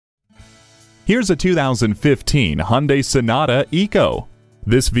Here's a 2015 Hyundai Sonata Eco.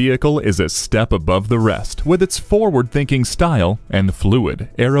 This vehicle is a step above the rest with its forward-thinking style and fluid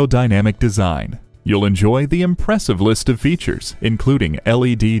aerodynamic design. You'll enjoy the impressive list of features, including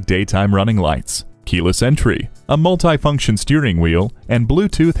LED daytime running lights, keyless entry, a multi-function steering wheel, and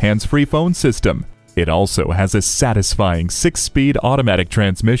Bluetooth hands-free phone system. It also has a satisfying 6-speed automatic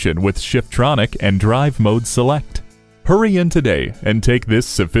transmission with Shiftronic and Drive Mode Select. Hurry in today and take this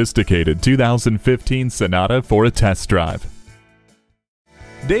sophisticated 2015 Sonata for a test drive.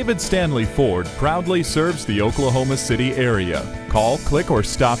 David Stanley Ford proudly serves the Oklahoma City area. Call, click, or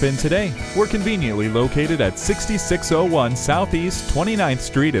stop in today. We're conveniently located at 6601 Southeast 29th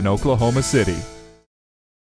Street in Oklahoma City.